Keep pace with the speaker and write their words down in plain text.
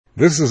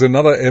This is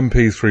another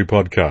MP3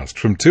 podcast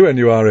from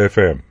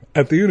 2NURFM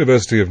at the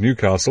University of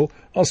Newcastle,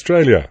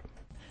 Australia.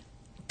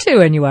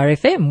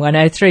 2NURFM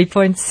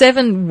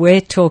 103.7,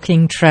 we're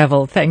talking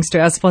travel. Thanks to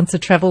our sponsor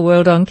Travel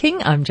World on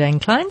King. I'm Jane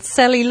Klein.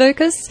 Sally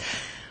Lucas.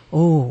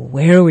 Oh,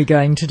 where are we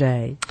going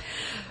today?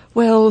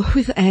 Well,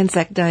 with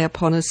Anzac Day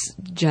upon us,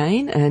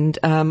 Jane, and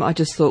I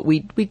just thought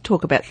we'd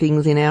talk about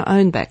things in our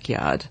own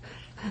backyard.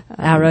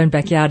 Our own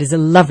backyard is a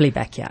lovely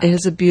backyard. It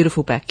is a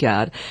beautiful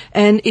backyard,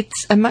 and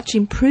it's a much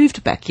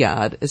improved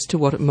backyard as to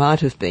what it might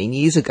have been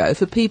years ago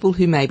for people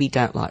who maybe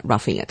don't like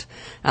roughing it,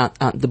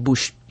 aren't the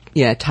bush,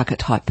 tucker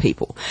type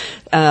people.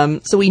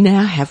 So we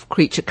now have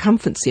creature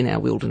comforts in our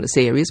wilderness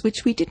areas,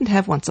 which we didn't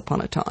have once upon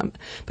a time.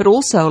 But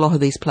also a lot of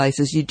these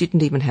places you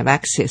didn't even have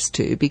access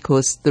to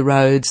because the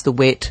roads, the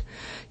wet,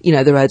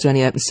 the roads are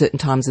only open certain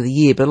times of the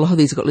year, but a lot of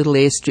these have got little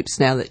airstrips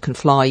now that can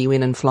fly you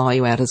in and fly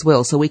you out as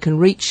well. So we can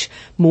reach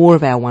more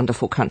of our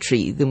wonderful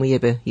country than we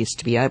ever used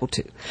to be able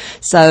to.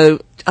 So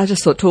I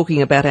just thought,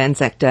 talking about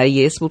Anzac Day,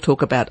 yes, we'll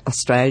talk about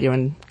Australia,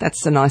 and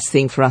that's a nice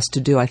thing for us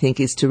to do, I think,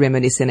 is to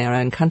reminisce in our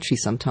own country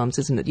sometimes,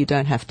 isn't it? You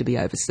don't have to be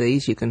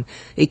overseas. You can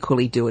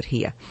equally do it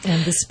here.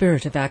 And the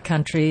spirit of our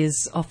country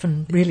is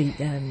often really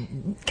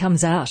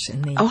comes out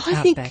in the outback.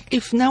 I think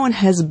if no one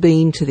has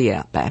been to the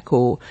outback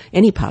or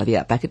any part of the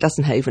outback, it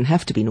doesn't even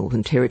have to be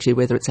Northern Territory,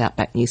 whether it's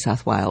outback New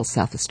South Wales,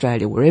 South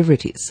Australia, wherever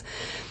it is.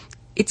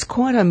 It's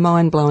quite a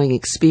mind-blowing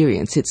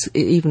experience. It's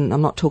even,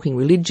 I'm not talking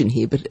religion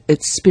here, but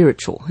it's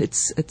spiritual.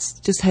 It's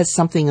just has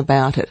something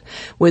about it,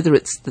 whether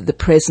it's the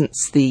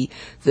presence, the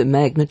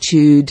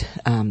magnitude,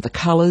 the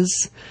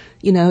colours,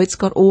 it's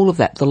got all of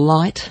that, the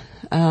light.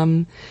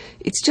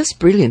 It's just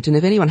brilliant. And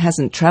if anyone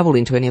hasn't travelled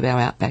into any of our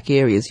outback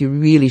areas, you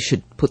really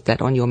should put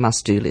that on your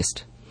must-do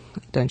list.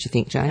 Don't you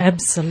think, Jane?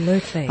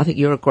 Absolutely. I think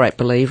you're a great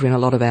believer in a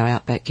lot of our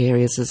outback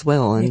areas as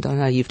well, and I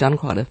know you've done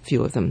quite a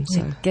few of them.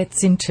 So it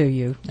gets into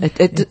you.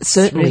 It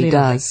certainly really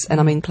does. And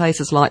I mean,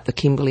 places like the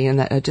Kimberley and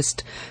that are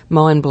just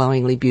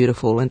mind-blowingly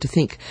beautiful, and to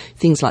think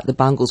things like the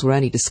Bungles were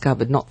only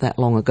discovered not that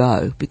long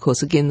ago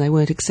because, again, they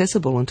weren't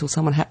accessible until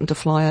someone happened to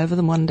fly over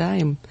them one day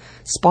and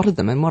spotted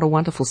them, and what a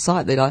wonderful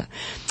sight. I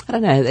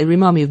don't know, they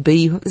remind me of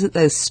is it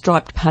those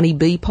striped honey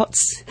bee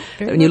pots?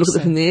 Very when you look so.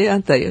 at them there,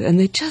 aren't they? And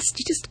you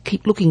just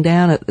keep looking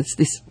down at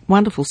this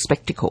wonderful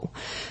spectacle.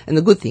 And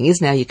the good thing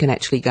is now you can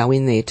actually go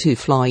in there too,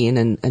 fly in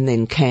and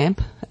then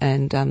camp,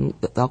 and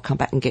they'll come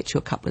back and get you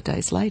a couple of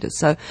days later.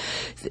 So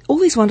all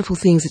these wonderful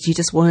things that you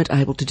just weren't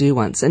able to do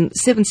once. And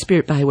Seven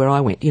Spirit Bay, where I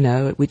went,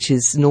 which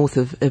is north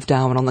of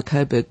Darwin on the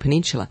Coburg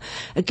Peninsula,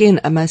 again,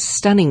 a most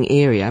stunning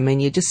area. I mean,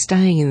 you're just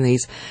staying in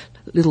these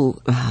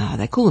little,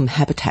 they call them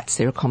habitats,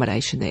 their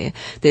accommodation there.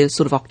 They're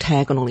sort of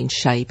octagonal in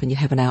shape, and you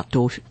have an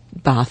outdoor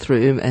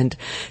bathroom and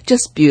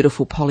just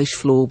beautiful polished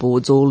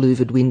floorboards, all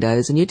louvered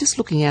windows, and you're just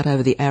looking out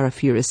over the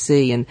Arafura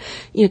Sea, and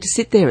to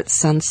sit there at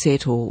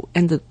sunset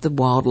and the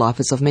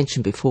wildlife, as I've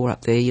mentioned before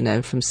up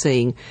there, from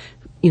seeing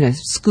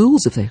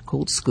schools, if they're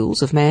called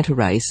schools, of manta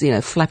rays,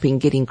 flapping,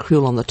 getting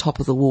krill on the top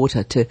of the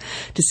water, to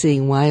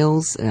seeing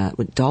whales,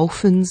 with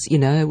dolphins,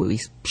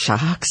 with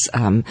sharks.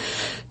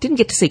 Didn't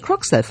get to see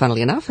crocs though,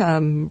 funnily enough.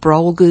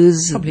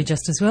 Brolgas. Probably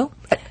just as well.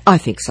 I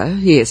think so,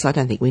 yes. I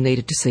don't think we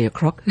needed to see a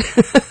croc.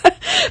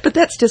 But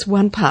that's just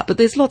one part. But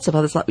there's lots of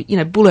others, like,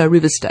 Buller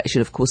River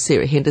Station. Of course,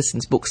 Sarah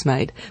Henderson's books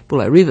made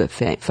Buller River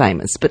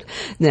famous. But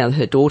now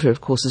her daughter,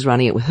 of course, is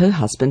running it with her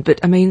husband. But,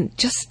 I mean,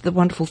 just the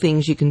wonderful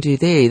things you can do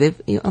there.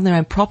 They've, on their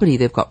own property,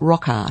 they've got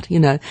rock art.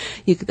 They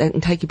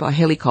can take you by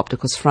helicopter,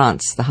 because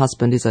France, the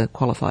husband, is a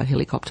qualified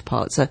helicopter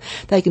pilot. So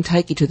they can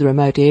take you to the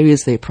remote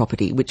areas of their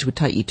property, which would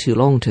take you too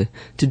long to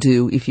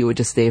do if you were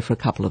just there for a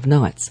couple of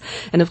nights.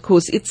 And, of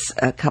course, it's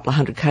a couple of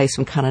hundred k's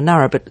from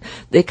Kununurra, but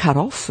they're cut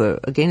off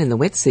again, in the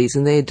wet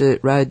season. Their dirt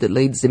road that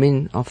leads them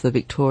in off the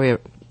Victoria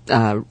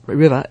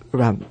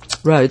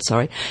road,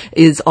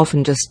 is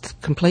often just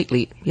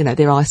completely,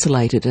 they're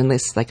isolated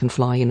unless they can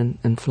fly in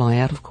and fly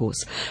out, of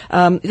course.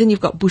 Then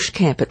you've got Bush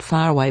Camp at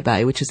Faraway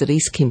Bay, which is at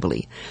East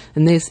Kimberley.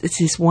 And it's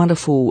this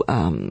wonderful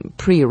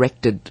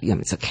pre-erected,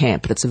 it's a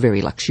camp, but it's a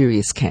very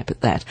luxurious camp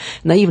at that.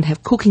 And they even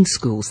have cooking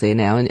schools there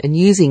now, and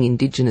using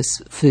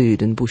indigenous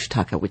food and bush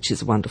tucker, which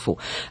is wonderful.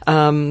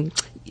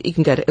 You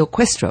can go to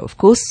Equestro, of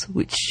course,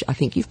 which I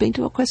think you've been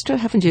to Equestro,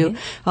 haven't you? Yeah.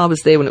 I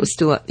was there when it was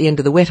still at the end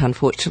of the wet,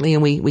 unfortunately,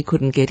 and we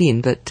couldn't get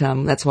in, but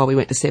that's why we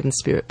went to Seven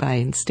Spirit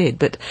Bay instead.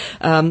 But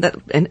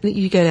and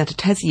you go down to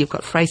Tassie, you've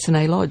got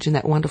Freycinet Lodge in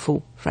that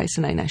wonderful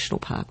Freycinet National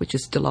Park, which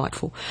is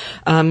delightful.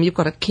 You've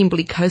got a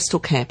Kimberley Coastal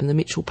Camp in the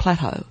Mitchell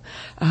Plateau.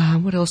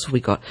 What else have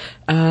we got?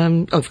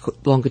 You've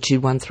got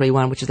Longitude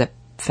 131, which is that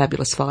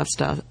fabulous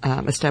 5-star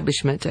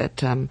establishment at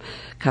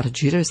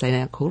Katajuda, as they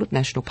now call it,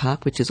 National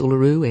Park, which is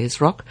Uluru, Ayers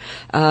Rock.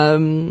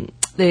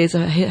 There's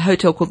a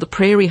hotel called the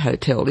Prairie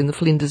Hotel in the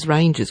Flinders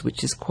Ranges,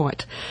 which is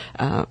quite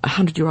a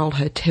 100-year-old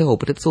hotel,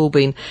 but it's all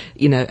been,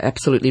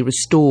 absolutely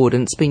restored,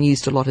 and it's been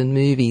used a lot in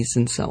movies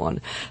and so on.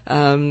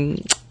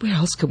 where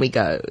else can we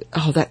go?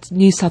 Oh, that's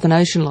New Southern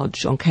Ocean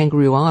Lodge on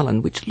Kangaroo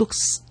Island, which looks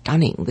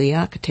stunning. The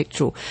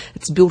architectural,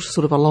 it's built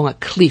sort of along a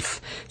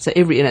cliff, so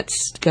and it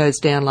goes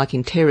down like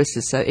in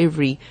terraces, so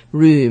every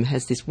room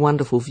has this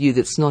wonderful view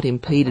that's not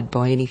impeded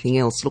by anything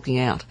else looking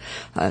out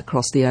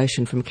across the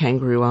ocean from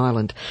Kangaroo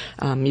Island.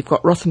 You've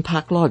got Rotham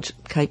Park Lodge,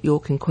 Cape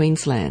York in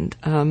Queensland.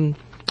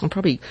 I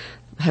probably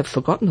have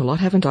forgotten a lot,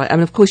 haven't I? I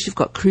mean, of course, you've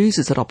got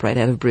cruises that operate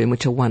out of Broome,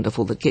 which are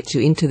wonderful, that get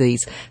you into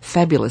these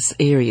fabulous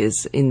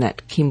areas in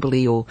that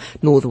Kimberley or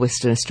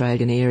northwestern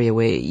Australian area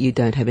where you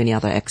don't have any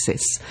other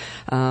access.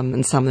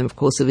 And some of them, of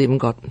course, have even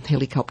got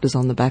helicopters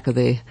on the back of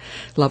their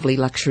lovely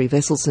luxury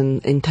vessels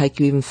and take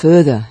you even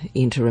further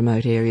into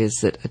remote areas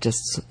that are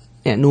just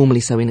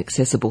normally so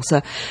inaccessible.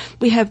 So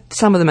we have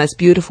some of the most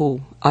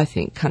beautiful, I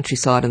think,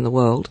 countryside in the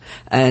world,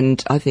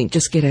 and I think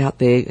just get out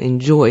there,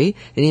 enjoy,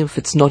 and even if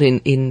it's not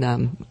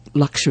in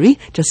luxury,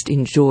 just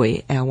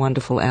enjoy our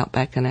wonderful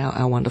outback and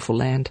our wonderful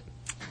land.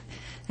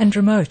 And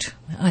remote.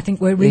 I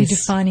think we're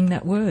redefining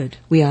that word.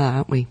 We are,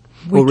 aren't we?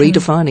 Or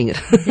redefining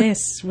it.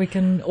 Yes, we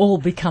can all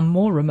become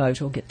more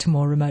remote or get to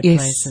more remote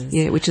places.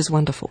 Yeah, which is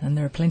wonderful. And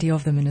there are plenty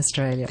of them in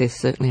Australia. There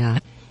certainly are.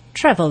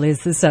 Travel is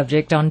the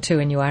subject on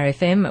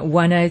 2NURFM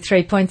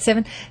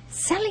 103.7.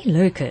 Sally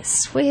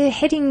Lucas, we're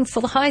heading for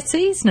the high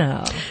seas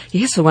now.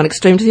 Yes, from one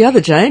extreme to the other,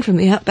 Jane, from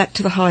the outback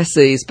to the high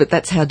seas, but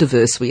that's how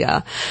diverse we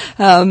are.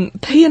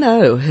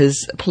 P&O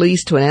is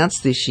pleased to announce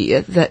this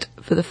year that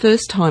for the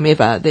first time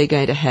ever, they're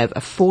going to have a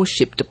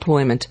 4-ship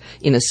deployment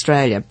in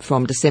Australia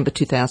from December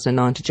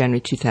 2009 to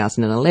January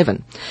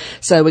 2011.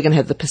 So we're going to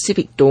have the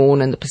Pacific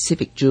Dawn and the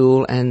Pacific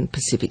Jewel and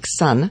Pacific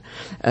Sun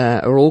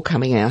are all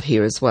coming out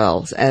here as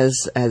well,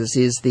 as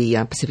is the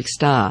Pacific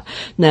Star.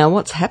 Now,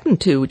 what's happened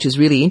too, which is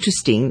really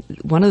interesting,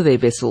 one of their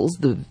vessels,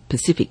 the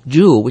Pacific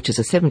Jewel, which is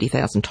a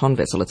 70,000-tonne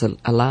vessel, it's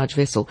a large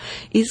vessel,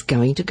 is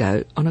going to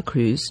go on a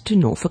cruise to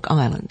Norfolk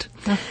Island.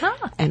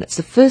 Uh-huh. And it's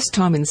the first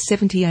time in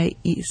 78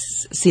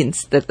 years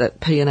since that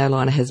P&O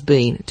liner has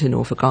been to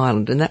Norfolk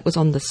Island, and that was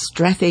on the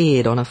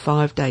Strathaired on a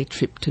 5-day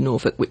trip to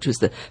Norfolk, which was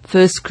the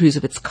first cruise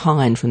of its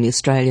kind from the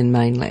Australian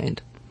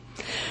mainland.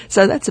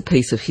 So that's a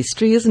piece of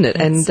history, isn't it?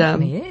 It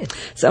certainly is.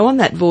 So on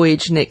that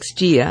voyage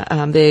next year,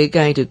 they're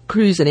going to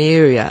cruise an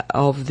area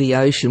of the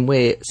ocean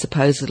where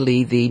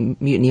supposedly the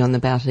mutiny on the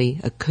Bounty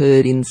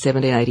occurred in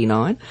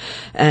 1789.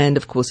 And,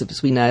 of course,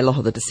 as we know, a lot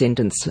of the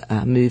descendants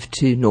moved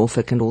to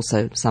Norfolk and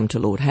also some to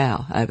Lord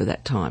Howe over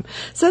that time.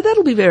 So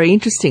that'll be very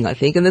interesting, I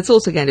think. And it's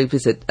also going to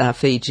visit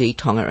Fiji,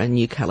 Tonga and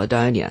New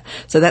Caledonia.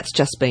 So that's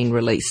just been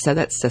released. So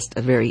that's just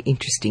a very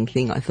interesting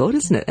thing, I thought,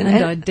 isn't it? And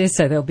I dare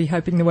say they'll be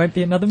hoping there won't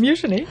be another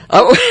mutiny.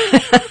 Oh,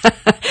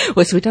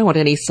 well, so we don't want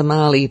any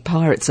Somali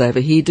pirates over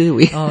here, do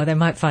we? Oh, they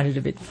might find it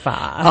a bit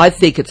far. I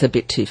think it's a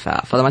bit too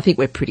far for them. I think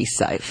we're pretty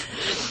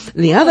safe.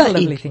 The other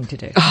lovely thing to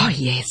do. Oh,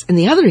 yes. And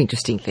the other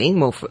interesting thing,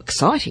 more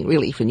exciting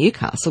really for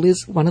Newcastle,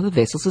 is one of the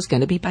vessels is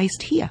going to be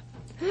based here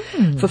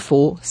for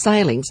 4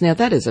 sailings. Now,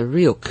 that is a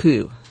real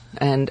coup.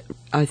 And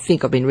I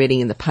think I've been reading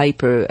in the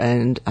paper,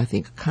 and I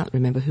can't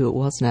remember who it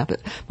was now, but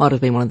might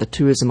have been one of the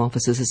tourism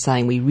officers is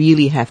saying we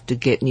really have to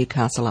get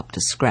Newcastle up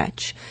to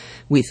scratch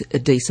with a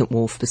decent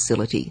wharf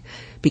facility,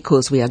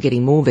 because we are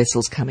getting more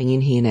vessels coming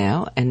in here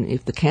now. And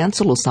if the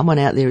council or someone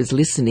out there is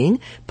listening,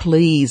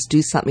 please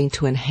do something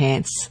to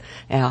enhance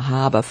our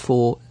harbour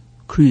for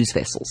cruise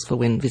vessels for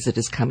when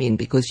visitors come in,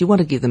 because you want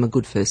to give them a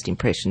good first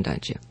impression,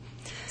 don't you?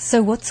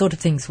 So what sort of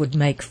things would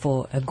make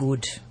for a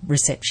good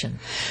reception?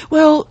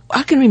 Well,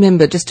 I can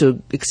remember, just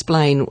to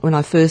explain, when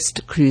I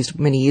first cruised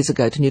many years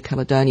ago to New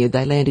Caledonia,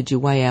 they landed you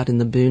way out in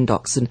the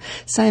boondocks, and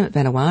same at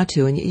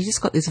Vanuatu, and you just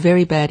got this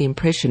very bad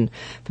impression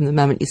from the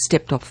moment you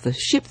stepped off the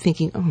ship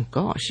thinking, oh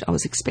gosh, I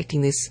was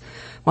expecting this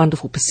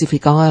wonderful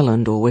Pacific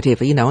island or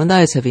whatever, and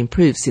those have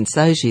improved since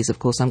those years. Of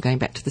course, I'm going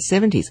back to the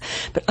 70s.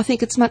 But I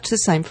think it's much the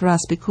same for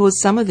us,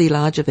 because some of the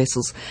larger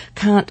vessels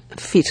can't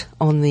fit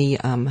on the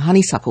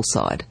honeysuckle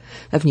side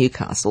of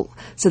Newcastle,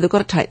 so they've got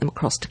to take them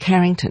across to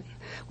Carrington.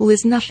 Well,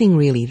 there's nothing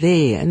really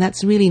there, and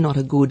that's really not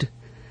a good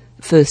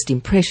first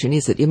impression,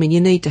 is it? I mean, you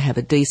need to have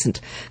a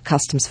decent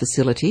customs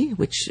facility,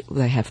 which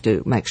they have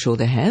to make sure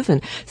they have,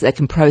 and so they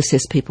can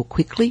process people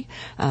quickly.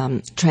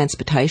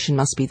 Transportation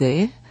must be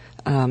there.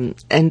 And,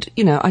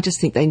 I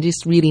just think they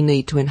just really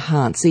need to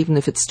enhance, even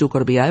if it's still got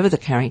to be over the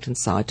Carrington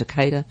side to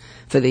cater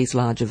for these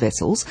larger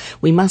vessels.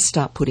 We must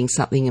start putting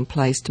something in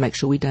place to make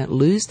sure we don't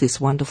lose this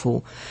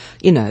wonderful,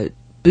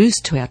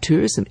 boost to our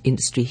tourism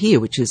industry here,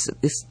 which is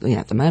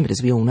at the moment,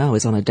 as we all know,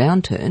 is on a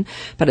downturn.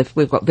 But if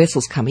we've got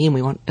vessels coming in,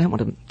 don't want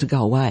them to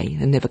go away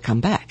and never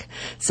come back.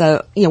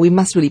 So, we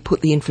must really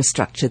put the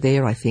infrastructure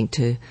there, I think,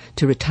 to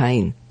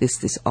retain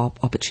this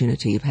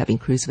opportunity of having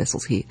cruise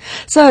vessels here.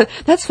 So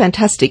that's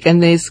fantastic.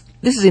 And this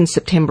is in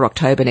September,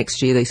 October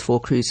next year. These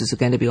 4 cruises are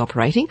going to be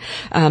operating,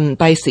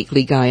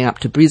 basically going up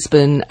to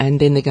Brisbane, and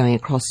then they're going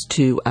across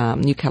to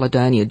New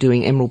Caledonia,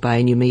 doing Emerald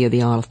Bay, Noumea,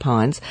 the Isle of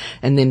Pines,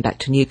 and then back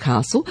to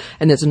Newcastle.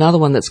 And there's another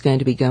one that's going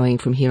to be going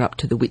from here up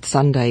to the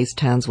Whitsundays,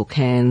 Townsville,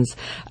 Cairns,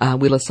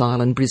 Willis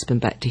Island, Brisbane,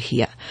 back to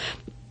here.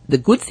 the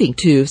good thing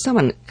too, if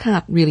someone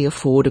can't really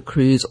afford a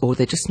cruise or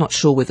they're just not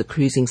sure whether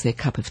cruising's their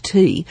cup of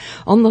tea,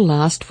 on the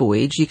last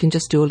voyage you can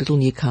just do a little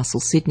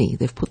Newcastle-Sydney.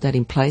 They've put that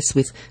in place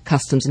with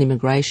Customs and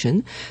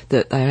Immigration,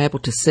 that they are able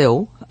to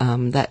sell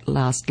that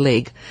last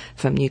leg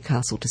from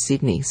Newcastle to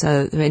Sydney.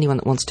 So for anyone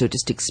that wants to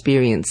just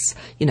experience,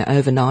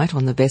 overnight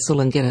on the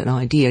vessel and get an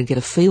idea and get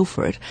a feel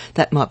for it,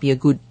 that might be a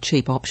good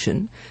cheap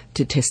option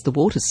to test the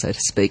waters, so to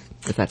speak.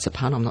 If that's a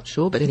pun, I'm not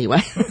sure, but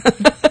anyway.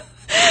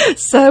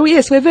 So,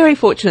 yes, we're very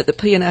fortunate that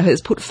P&O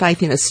has put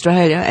faith in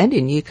Australia and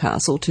in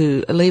Newcastle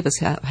to leave us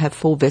have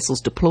 4 vessels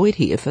deployed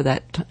here for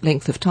that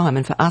length of time,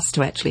 and for us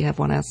to actually have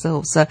one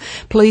ourselves. So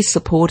please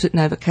support it,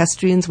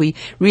 Novocastrians. We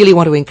really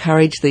want to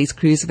encourage these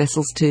cruise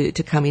vessels to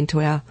come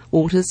into our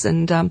waters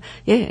and,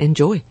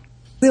 enjoy.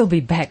 We'll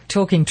be back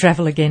talking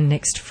travel again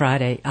next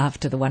Friday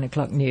after the 1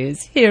 o'clock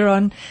news here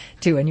on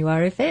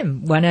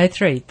 2NURFM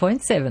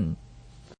 103.7.